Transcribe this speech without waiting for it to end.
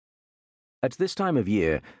At this time of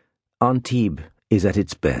year, Antibes is at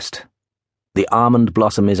its best. The almond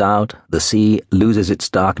blossom is out, the sea loses its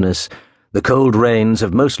darkness, the cold rains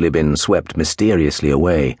have mostly been swept mysteriously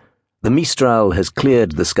away, the mistral has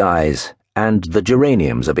cleared the skies, and the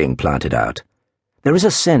geraniums are being planted out. There is a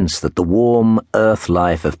sense that the warm earth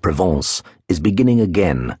life of Provence is beginning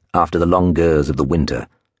again after the longueurs of the winter.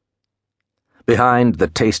 Behind the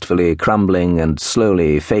tastefully crumbling and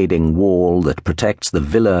slowly fading wall that protects the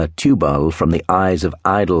Villa Tubal from the eyes of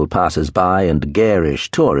idle passers-by and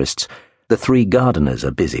garish tourists, the three gardeners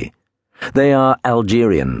are busy. They are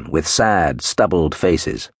Algerian, with sad, stubbled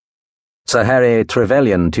faces. Sir Harry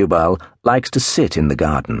Trevelyan Tubal likes to sit in the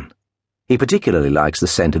garden. He particularly likes the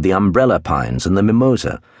scent of the umbrella pines and the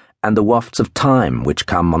mimosa, and the wafts of thyme which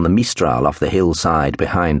come on the mistral off the hillside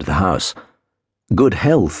behind the house. Good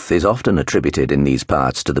health is often attributed in these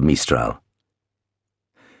parts to the mistral.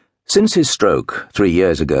 Since his stroke 3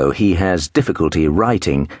 years ago, he has difficulty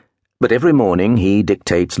writing, but every morning he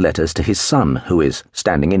dictates letters to his son, who is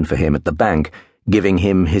standing in for him at the bank, giving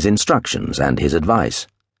him his instructions and his advice.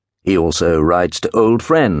 He also writes to old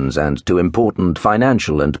friends and to important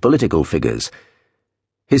financial and political figures.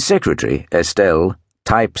 His secretary, Estelle,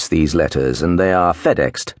 types these letters, and they are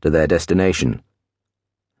FedExed to their destination.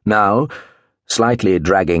 Now, slightly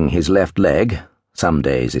dragging his left leg, some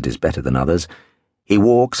days it is better than others, he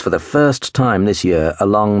walks for the first time this year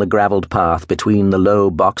along the gravelled path between the low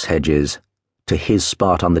box hedges to his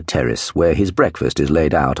spot on the terrace where his breakfast is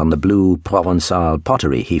laid out on the blue Provençal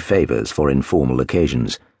pottery he favours for informal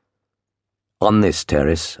occasions. On this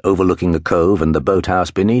terrace, overlooking the cove and the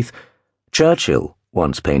boathouse beneath, Churchill,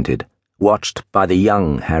 once painted, watched by the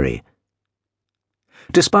young Harry.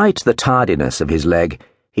 Despite the tardiness of his leg,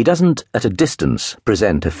 he doesn't, at a distance,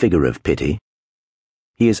 present a figure of pity.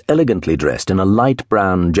 He is elegantly dressed in a light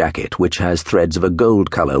brown jacket which has threads of a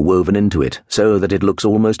gold colour woven into it, so that it looks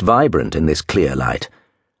almost vibrant in this clear light.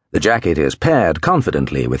 The jacket is paired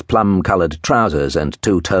confidently with plum-coloured trousers and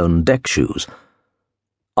two-tone deck shoes.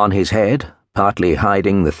 On his head, partly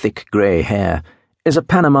hiding the thick grey hair, is a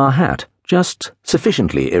Panama hat, just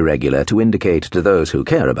sufficiently irregular to indicate to those who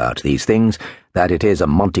care about these things that it is a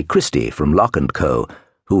Monte Cristi from Lock & Co.,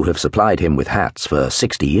 who have supplied him with hats for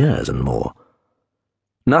 60 years and more.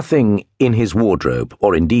 Nothing in his wardrobe,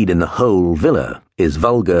 or indeed in the whole villa, is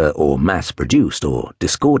vulgar or mass-produced or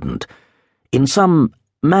discordant. In some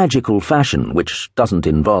magical fashion, which doesn't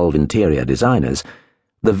involve interior designers,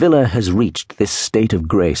 the villa has reached this state of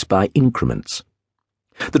grace by increments.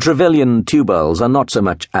 The Trevelyan Tubals are not so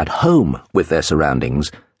much at home with their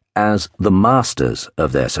surroundings as the masters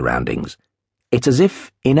of their surroundings. It's as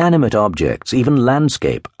if inanimate objects, even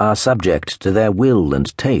landscape, are subject to their will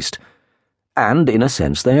and taste. And, in a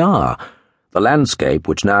sense, they are. The landscape,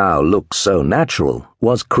 which now looks so natural,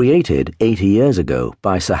 was created 80 years ago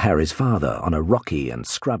by Sir Harry's father on a rocky and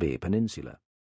scrubby peninsula.